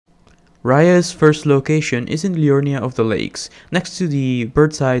Rya's first location is in Liurnia of the Lakes, next to the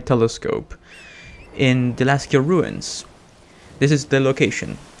bird's eye telescope, in the Laskia ruins. This is the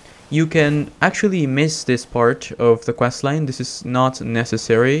location. You can actually miss this part of the questline, this is not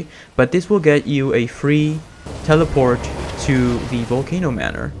necessary, but this will get you a free teleport to the Volcano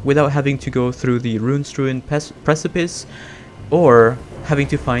Manor without having to go through the rune-strewn precipice or having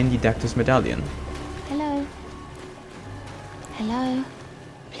to find the Dactus medallion. Hello? Hello?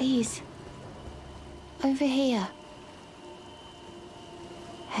 Please. Over here.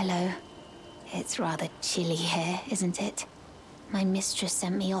 Hello. It's rather chilly here, isn't it? My mistress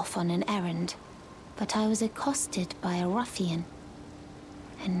sent me off on an errand, but I was accosted by a ruffian.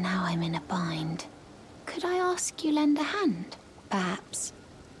 And now I'm in a bind. Could I ask you lend a hand? Perhaps.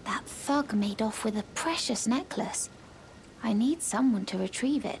 That thug made off with a precious necklace. I need someone to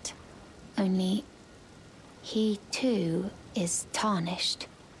retrieve it. Only, he too is tarnished.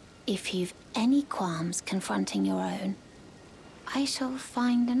 If you've any qualms confronting your own, I shall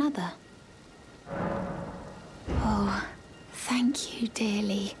find another. Oh, thank you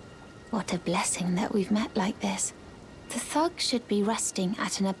dearly. What a blessing that we've met like this. The thug should be resting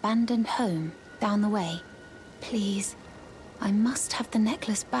at an abandoned home down the way. Please, I must have the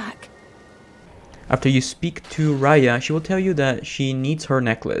necklace back. After you speak to Rya, she will tell you that she needs her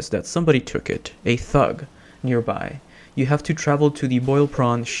necklace, that somebody took it, a thug, nearby. You have to travel to the Boil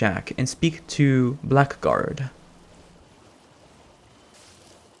Prawn shack and speak to Blackguard.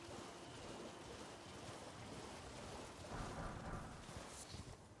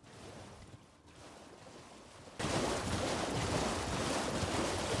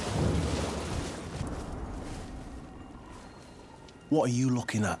 What are you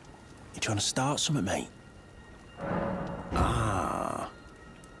looking at? You trying to start something, mate? Ah,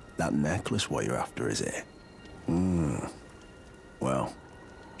 that necklace what you're after, is it? Well,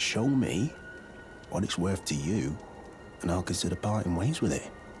 show me what it's worth to you, and I'll consider parting ways with it.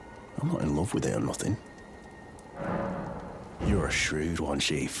 I'm not in love with it or nothing. You're a shrewd one,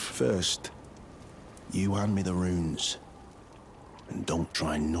 Chief. First, you hand me the runes, and don't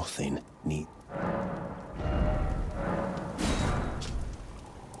try nothing neat.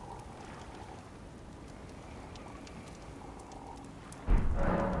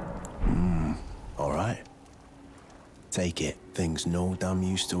 All right. Take it. Thing's no damn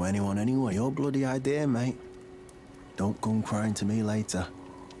use to anyone anyway. Your bloody idea, mate. Don't come crying to me later.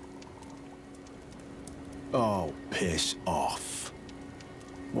 Oh, piss off.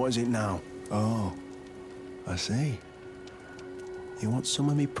 What is it now? Oh, I see. You want some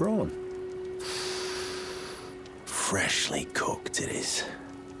of me prawn? Freshly cooked it is.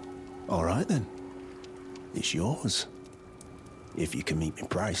 All right then. It's yours. If you can meet me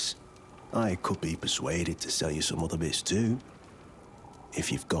price. I could be persuaded to sell you some other bits too.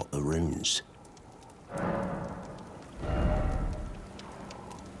 If you've got the runes.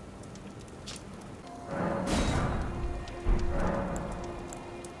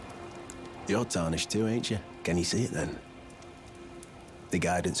 You're tarnished too, ain't you? Can you see it then? The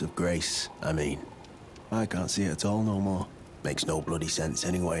guidance of grace, I mean. I can't see it at all no more. Makes no bloody sense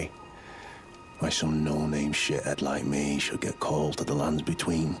anyway. Why some no-name shithead like me should get called to the lands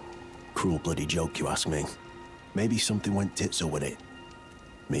between. Cruel bloody joke, you ask me. Maybe something went tits up with it.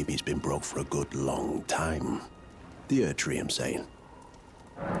 Maybe it's been broke for a good long time. The Earth Tree, I'm saying.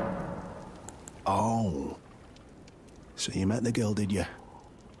 Oh. So you met the girl, did you?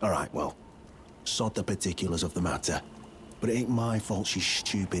 Alright, well, sod the particulars of the matter. But it ain't my fault she's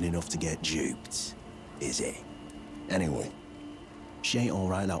stupid enough to get duped, is it? Anyway, she ain't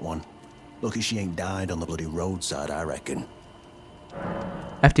alright, that one. Lucky she ain't died on the bloody roadside, I reckon.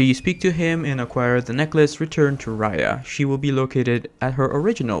 After you speak to him and acquire the necklace, return to Rya. She will be located at her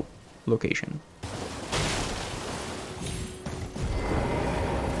original location.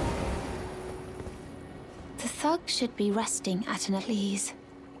 The thug should be resting at an please.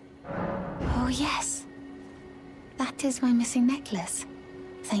 Oh yes. That is my missing necklace.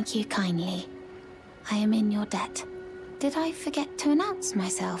 Thank you kindly. I am in your debt. Did I forget to announce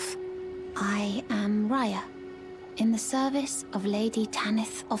myself? I am Rya, in the service of Lady Tonic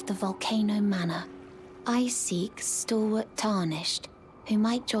of the Volcano Manor. I seek stalwart tarnished, who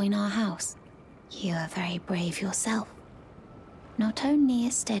might join our house. You are very brave yourself. Not only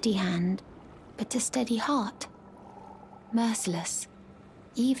a steady hand, but a steady heart. Merciless,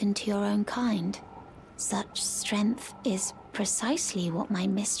 even to your own kind. Such strength is precisely what my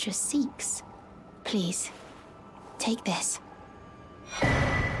mistress seeks. Please, take this.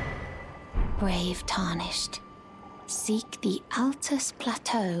 Brave tarnished. Seek the Altus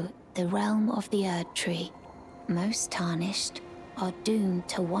Plateau, the realm of the Erd Tree. Most tarnished are doomed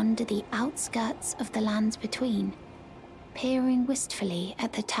to wander the outskirts of the lands between, peering wistfully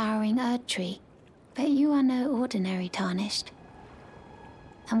at the towering Erd tree. But you are no ordinary Tarnished.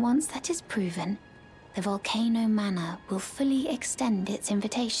 And once that is proven, the Volcano Manor will fully extend its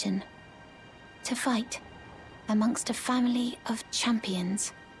invitation to fight amongst a family of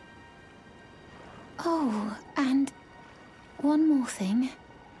champions. Oh, and one more thing.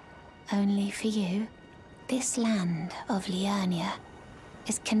 Only for you. This land of Liurnia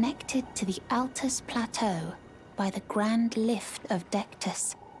is connected to the Altus Plateau by the Grand Lift of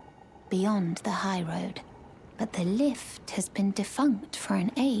Dectus, beyond the High Road. But the lift has been defunct for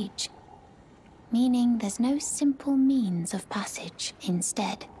an age, meaning there's no simple means of passage.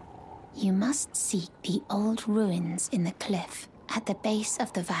 Instead, you must seek the old ruins in the cliff at the base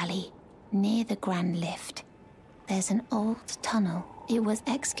of the valley, near the Grand Lift. There's an old tunnel. It was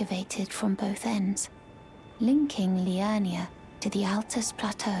excavated from both ends, linking Liurnia to the Altus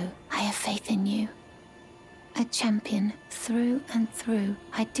Plateau. I have faith in you. A champion through and through.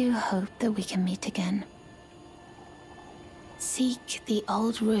 I do hope that we can meet again. Seek the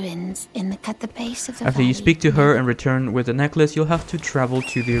old ruins at the base of the After valley. you speak to her and return with the necklace, you'll have to travel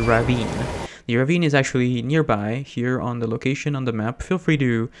to the ravine. The ravine is actually nearby here on the location on the map. Feel free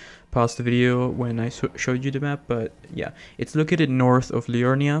to pause the video when I showed you the map, but yeah, it's located north of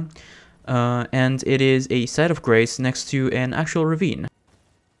Liurnia, and it is a site of grace next to an actual ravine.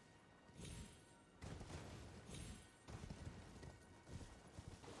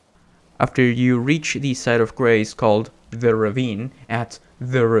 After you reach the site of grace called the ravine,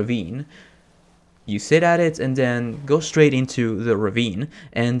 you sit at it and then go straight into the ravine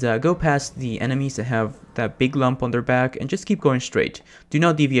and go past the enemies that have that big lump on their back and just keep going straight. Do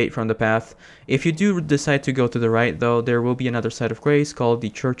not deviate from the path. If you do decide to go to the right though, there will be another site of grace called the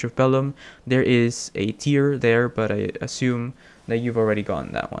Church of Bellum. There is a tier there, but I assume that you've already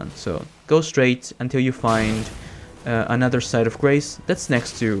gone that one. So go straight until you find another site of grace that's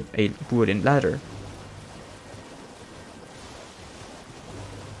next to a wooden ladder.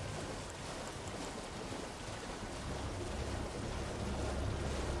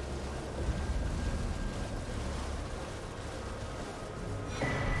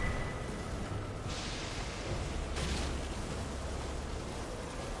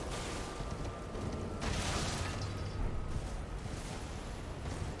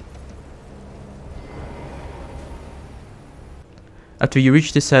 After you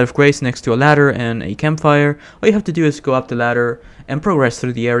reach this site of grace next to a ladder and a campfire, all you have to do is go up the ladder and progress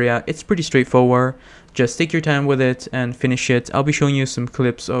through the area. It's pretty straightforward. Just take your time with it and finish it. I'll be showing you some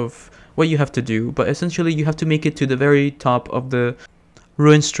clips of what you have to do, but essentially you have to make it to the very top of the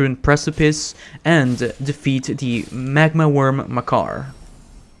ruin-strewn precipice and defeat the magma worm Makar.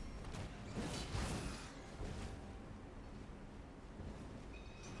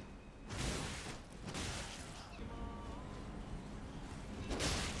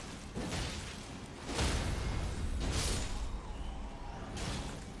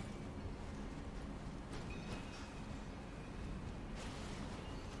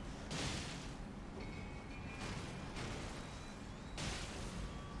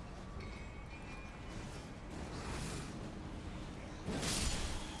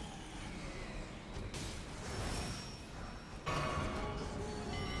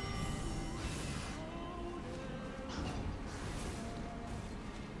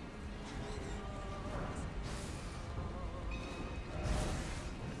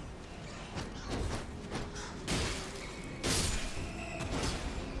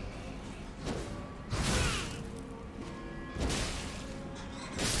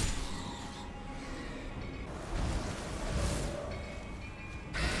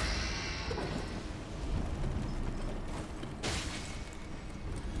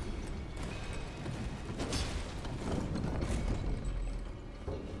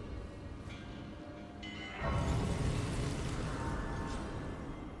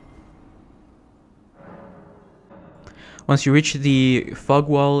 Once you reach the fog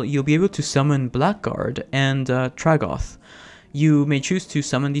wall, you'll be able to summon Blackguard and Tragoth. You may choose to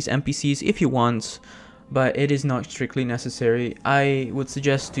summon these NPCs if you want, but it is not strictly necessary. I would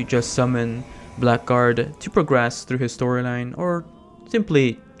suggest to just summon Blackguard to progress through his storyline, or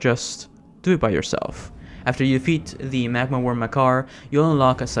simply just do it by yourself. After you defeat the Magma Worm Makar, you'll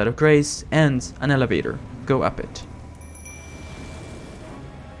unlock a site of grace and an elevator. Go up it.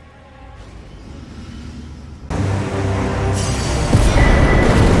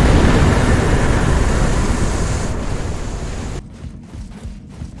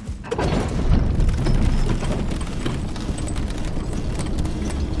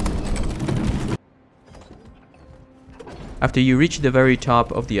 After you reach the very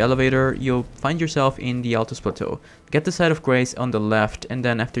top of the elevator, you'll find yourself in the Altus Plateau. Get the site of grace on the left, and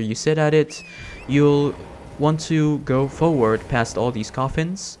then after you sit at it, you'll want to go forward past all these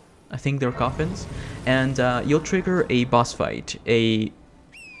coffins. I think they're coffins. And you'll trigger a boss fight, a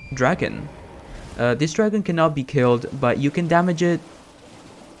dragon. This dragon cannot be killed, but you can damage it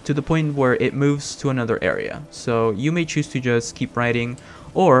to the point where it moves to another area. So you may choose to just keep riding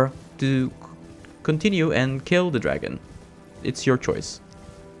or to continue and kill the dragon. It's your choice.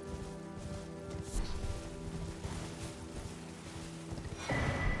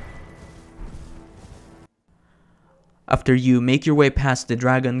 After you make your way past the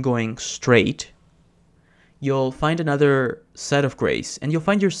dragon going straight, you'll find another set of grace, and you'll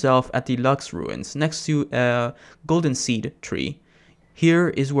find yourself at the Lux Ruins next to a golden seed tree. Here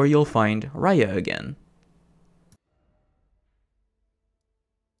is where you'll find Rya again.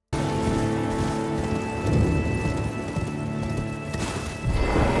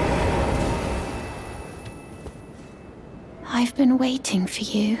 I've been waiting for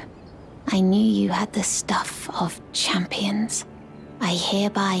you. I knew you had the stuff of champions. I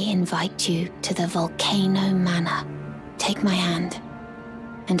hereby invite you to the Volcano Manor. Take my hand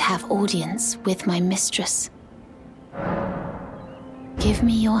and have audience with my mistress. Give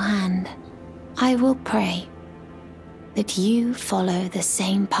me your hand. I will pray that you follow the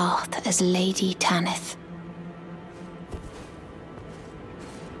same path as Lady Tanith.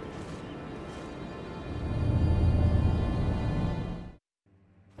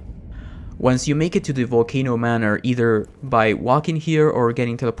 Once you make it to the Volcano Manor, either by walking here or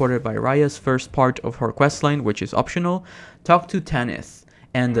getting teleported by Rya's first part of her questline, which is optional, talk to Tanith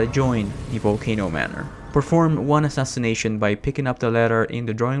and join the Volcano Manor. Perform one assassination by picking up the letter in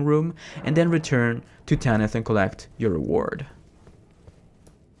the drawing room, and then return to Tanith and collect your reward.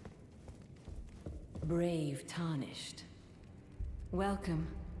 Brave Tarnished. Welcome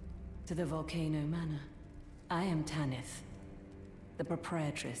to the Volcano Manor. I am Tanith, the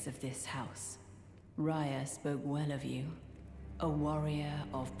proprietress of this house. Rya spoke well of you. A warrior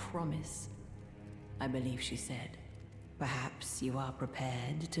of promise, I believe she said. Perhaps you are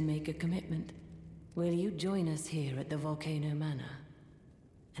prepared to make a commitment. Will you join us here at the Volcano Manor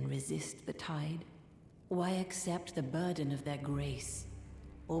and resist the tide? Why accept the burden of their grace,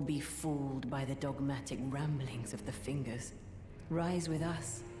 or be fooled by the dogmatic ramblings of the Fingers? Rise with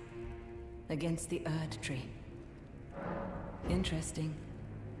us against the Erd Tree. Interesting.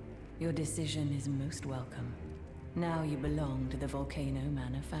 Your decision is most welcome. Now you belong to the Volcano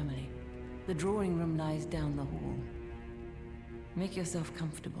Manor family. The drawing room lies down the hall. Make yourself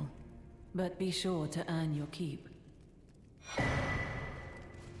comfortable, but be sure to earn your keep.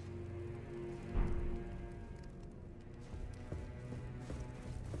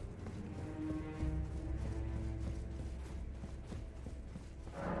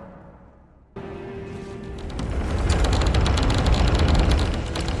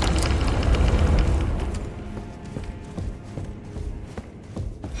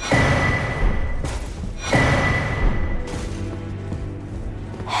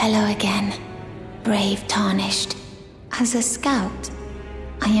 Hello again, brave Tarnished. As a scout,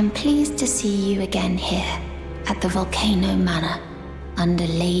 I am pleased to see you again here at the Volcano Manor under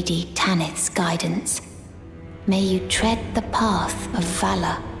Lady Tanith's guidance. May you tread the path of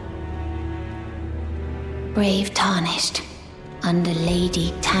valor. Brave Tarnished, under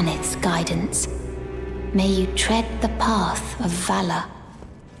Lady Tanith's guidance, may you tread the path of valor.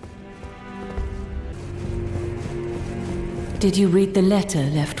 Did you read the letter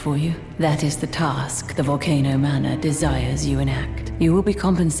left for you? That is the task the Volcano Manor desires you enact. You will be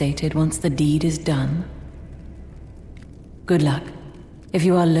compensated once the deed is done. Good luck. If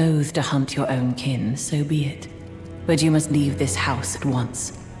you are loath to hunt your own kin, so be it. But you must leave this house at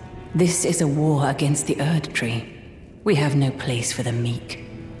once. This is a war against the Erd Tree. We have no place for the meek,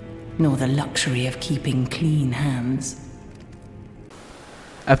 nor the luxury of keeping clean hands.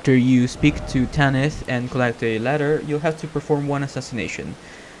 After you speak to Tanith and collect a letter, you'll have to perform one assassination.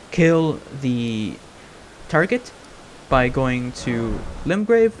 Kill the target by going to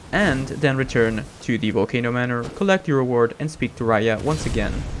Limgrave and then return to the Volcano Manor, collect your reward, and speak to Rya once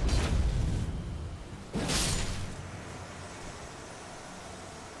again.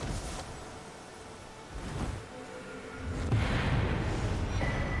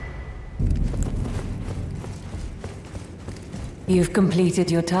 You've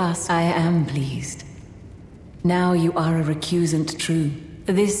completed your task. I am pleased. Now you are a recusant true.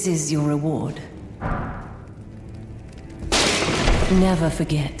 This is your reward. Never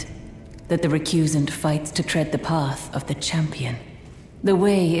forget that the recusant fights to tread the path of the champion. The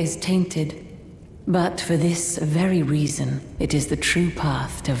way is tainted, But for this very reason, it is the true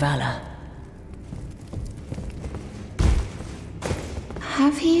path to valor.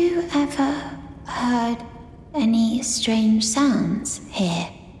 Have you ever heard any strange sounds here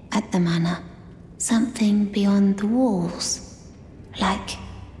at the manor? Something beyond the walls? Like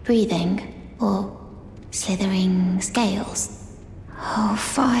breathing or slithering scales? Oh,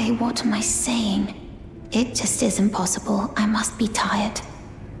 Phi, what am I saying? It just isn't possible. I must be tired.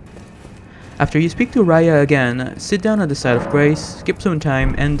 After you speak to Rya again, sit down at the side of Grace, skip some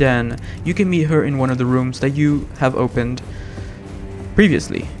time, and then you can meet her in one of the rooms that you have opened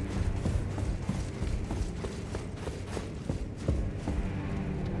previously.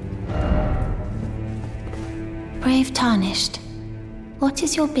 Brave Tarnished, what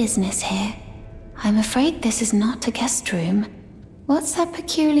is your business here? I'm afraid this is not a guest room. What's that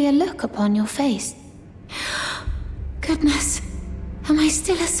peculiar look upon your face? Goodness, am I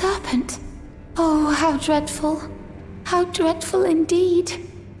still a serpent? Oh, how dreadful. How dreadful indeed.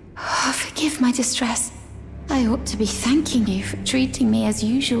 Oh, forgive my distress. I ought to be thanking you for treating me as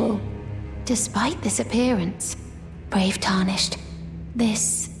usual. Despite this appearance, Brave Tarnished,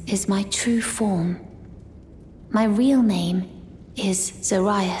 this is my true form. My real name is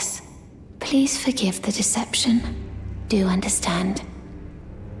Zarias. Please forgive the deception. Do understand.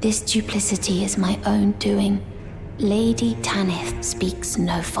 This duplicity is my own doing. Lady Tanith speaks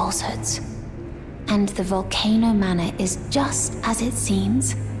no falsehoods. And the Volcano Manor is just as it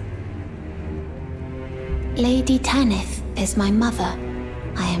seems. Lady Tanith is my mother.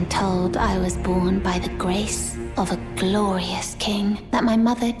 I am told I was born by the grace of a glorious king, that my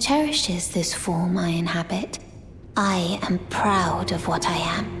mother cherishes this form I inhabit. I am proud of what I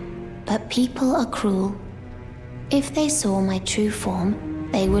am, but people are cruel. If they saw my true form,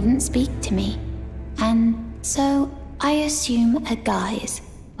 they wouldn't speak to me, and so I assume a guise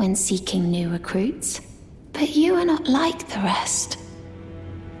when seeking new recruits. But you are not like the rest.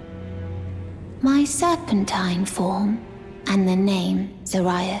 My serpentine form and the name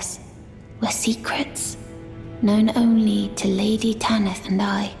Zarias were secrets, known only to Lady Tanith and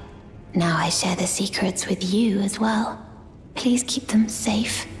I. Now I share the secrets with you as well. Please keep them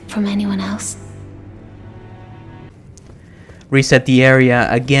safe from anyone else. Reset the area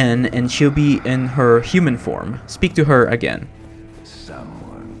again and she'll be in her human form. Speak to her again.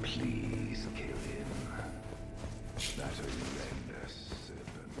 Someone please kill him. That horrendous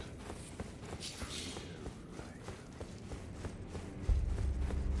serpent.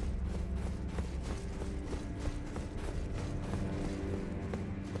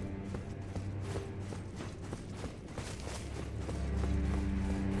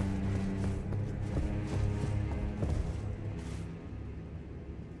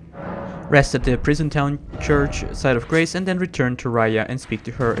 Rest at the Prison Town Church side of Grace and then return to Rya and speak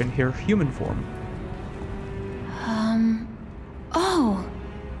to her in her human form. Oh,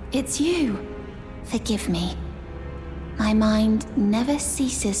 it's you. Forgive me. My mind never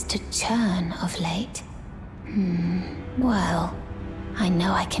ceases to churn of late. Well, I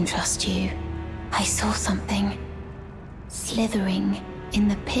know I can trust you. I saw something slithering in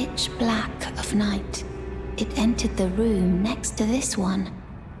the pitch black of night. It entered the room next to this one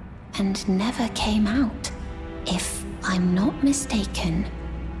and never came out. If I'm not mistaken,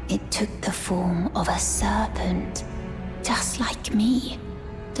 it took the form of a serpent, just like me.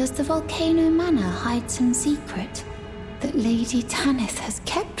 Does the Volcano Manor hide some secret that Lady Tanith has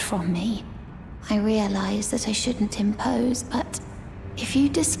kept from me? I realize that I shouldn't impose, but if you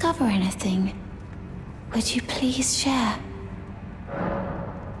discover anything, would you please share?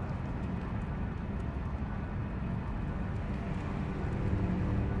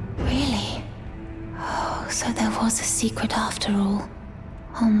 Really? Oh, so there was a secret after all.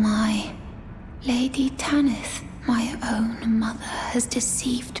 Oh my. Lady Tanith, my own mother, has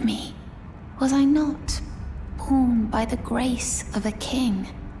deceived me. Was I not born by the grace of a king?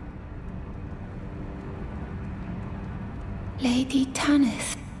 Lady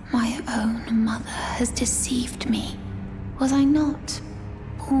Tanith, my own mother, has deceived me. Was I not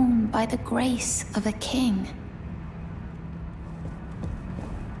born by the grace of a king?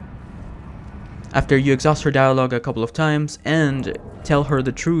 After you exhaust her dialogue a couple of times and tell her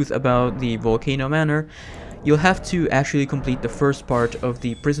the truth about the Volcano Manor, you'll have to actually complete the first part of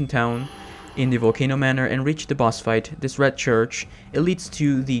the prison town in the Volcano Manor and reach the boss fight, this red church. It leads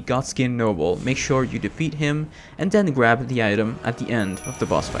to the Godskin Noble. Make sure you defeat him and then grab the item at the end of the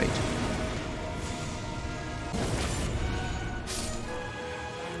boss fight.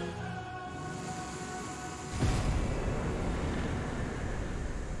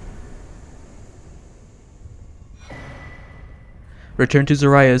 Return to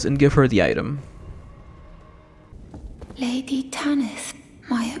Zarias and give her the item. Lady Tanith,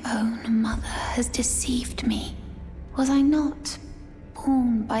 my own mother, has deceived me. Was I not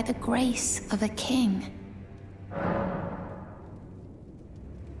born by the grace of a king?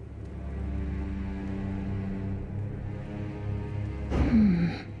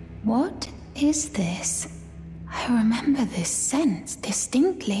 What is this? I remember this scent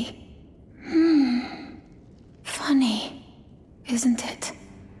distinctly. Funny, isn't it?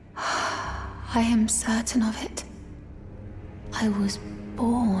 I am certain of it. I was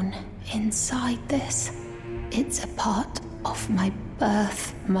born inside this. It's a part of my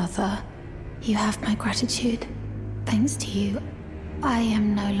birth, Mother. You have my gratitude. Thanks to you, I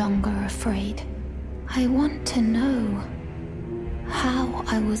am no longer afraid. I want to know how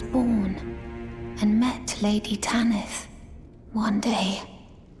I was born and met Lady Tanith. One day,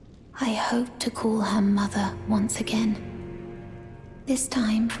 I hope to call her mother once again. This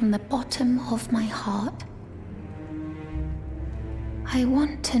time from the bottom of my heart. I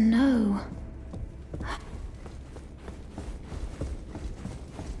want to know.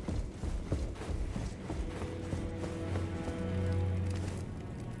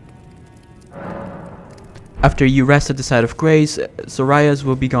 After you rest at the site of grace, Zoraya's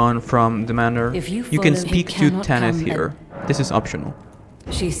will be gone from the manor. If you can follow, speak he to cannot Tanith come here. This is optional.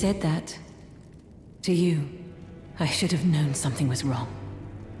 She said that to you. I should have known something was wrong.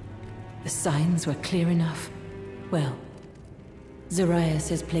 The signs were clear enough. Well, Zarias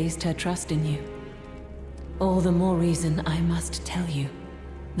has placed her trust in you. All the more reason I must tell you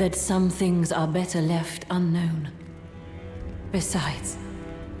that some things are better left unknown. Besides,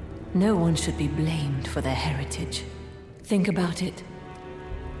 no one should be blamed for their heritage. Think about it.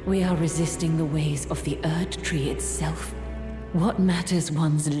 We are resisting the ways of the Erd Tree itself. What matters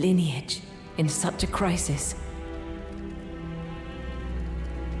one's lineage in such a crisis?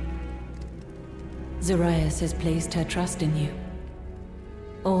 Zarias has placed her trust in you.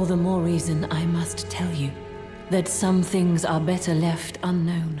 All the more reason I must tell you that some things are better left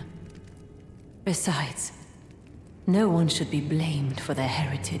unknown. Besides, no one should be blamed for their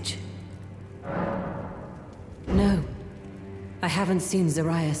heritage. No, I haven't seen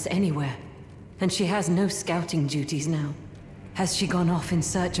Zarias anywhere, and she has no scouting duties now. Has she gone off in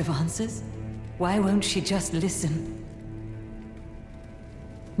search of answers? Why won't she just listen?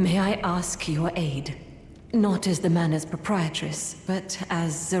 May I ask your aid? Not as the manor's proprietress, but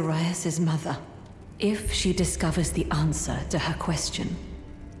as Zarias' mother. If she discovers the answer to her question,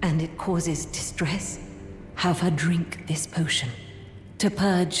 and it causes distress, have her drink this potion, to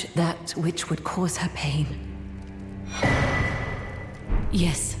purge that which would cause her pain.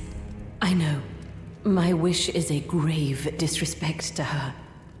 Yes, I know. My wish is a grave disrespect to her.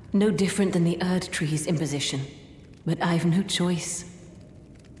 No different than the Erd Tree's imposition. But I've no choice.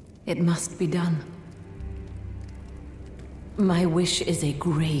 It must be done. My wish is a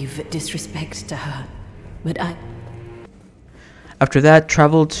grave disrespect to her, but After that,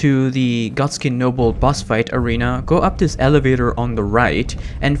 travel to the Godskin Noble boss fight arena, go up this elevator on the right,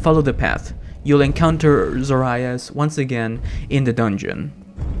 and follow the path. You'll encounter Zarias once again in the dungeon.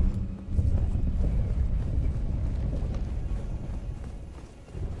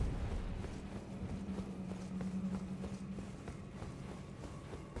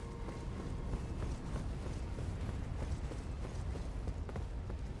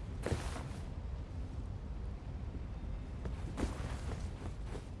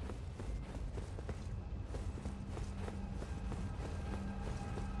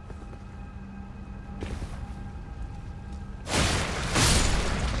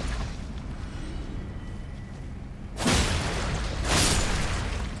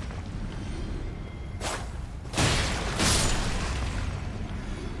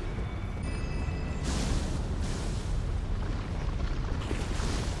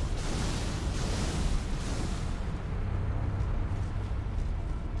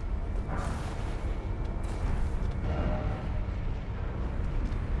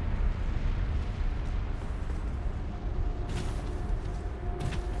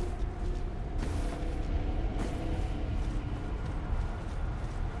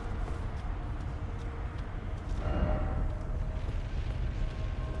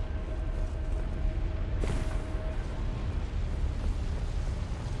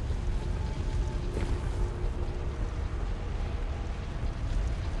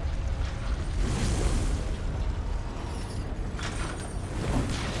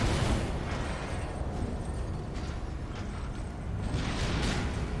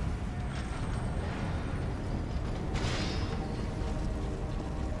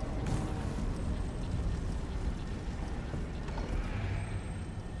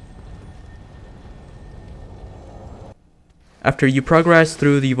 After you progress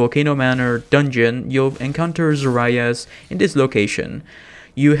through the Volcano Manor dungeon, you'll encounter Zoraya's in this location.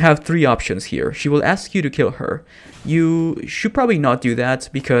 You have three options here. She will ask you to kill her. You should probably not do that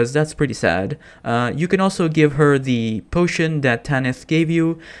because that's pretty sad. You can also give her the potion that Tanith gave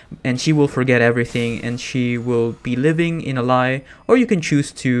you, and she will forget everything and she will be living in a lie, or you can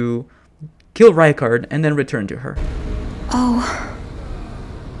choose to kill Rykard and then return to her. Oh,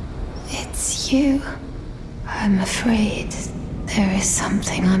 it's you. I'm afraid there is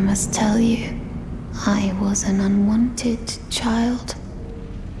something I must tell you. I was an unwanted child,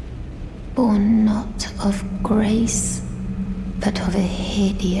 born not of grace, but of a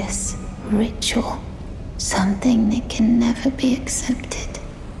hideous ritual, something that can never be accepted.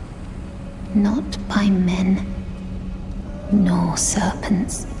 Not by men, nor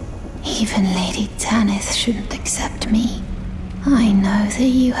serpents. Even Lady Tanith shouldn't accept me. I know that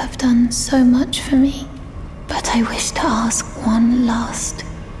you have done so much for me, but I wish to ask one last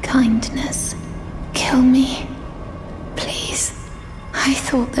kindness. Kill me, please. I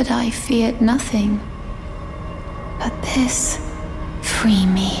thought that I feared nothing, but this, free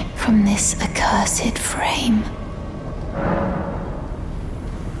me from this accursed frame.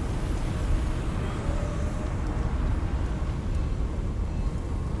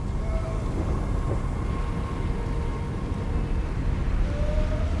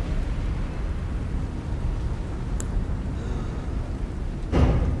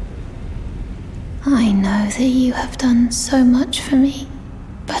 I know that you have done so much for me,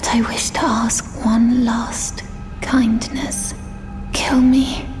 but I wish to ask one last kindness. Kill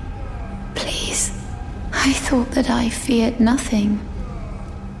me, please. I thought that I feared nothing,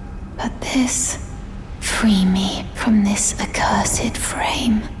 but this, free me from this accursed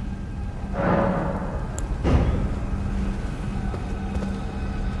frame.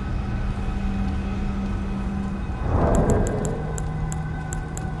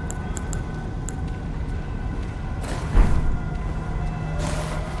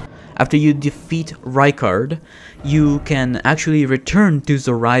 After you defeat Rykard, you can actually return to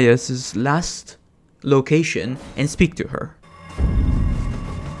Zoraya's last location and speak to her.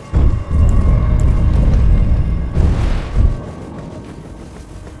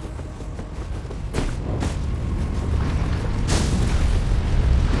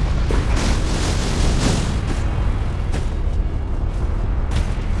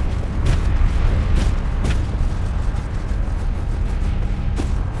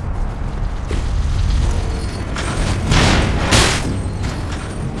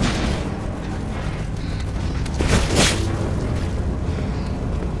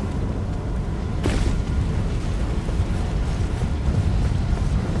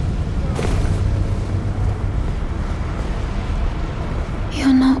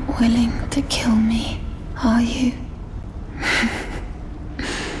 Willing to kill me, are you?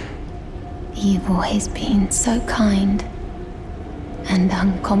 You've always been so kind and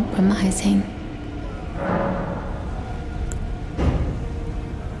uncompromising.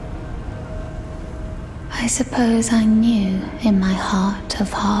 I suppose I knew in my heart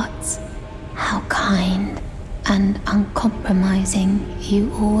of hearts how kind and uncompromising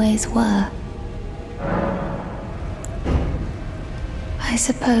you always were. I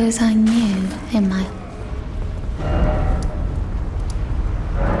suppose I knew in my...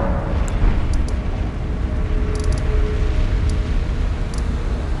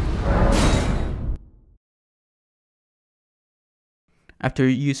 After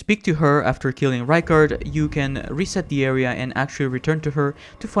you speak to her after killing Rykard, you can reset the area and actually return to her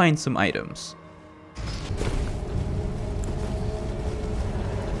to find some items.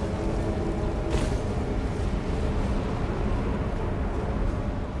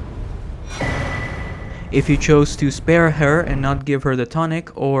 If you chose to spare her and not give her the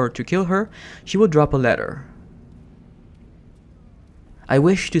tonic or to kill her, she will drop a letter. I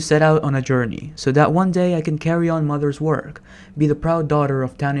wish to set out on a journey, so that one day I can carry on Mother's work, be the proud daughter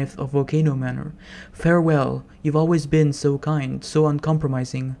of Tonic of Volcano Manor. Farewell, you've always been so kind, so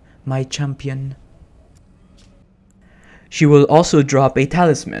uncompromising, my champion. She will also drop a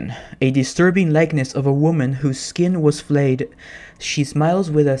talisman, a disturbing likeness of a woman whose skin was flayed. She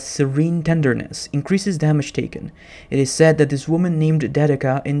smiles with a serene tenderness, increases damage taken. It is said that this woman named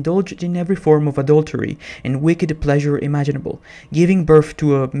Dedica indulged in every form of adultery and wicked pleasure imaginable, giving birth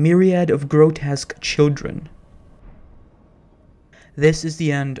to a myriad of grotesque children. This is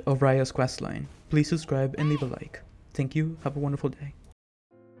the end of Rya's questline. Please subscribe and leave a like. Thank you, have a wonderful day.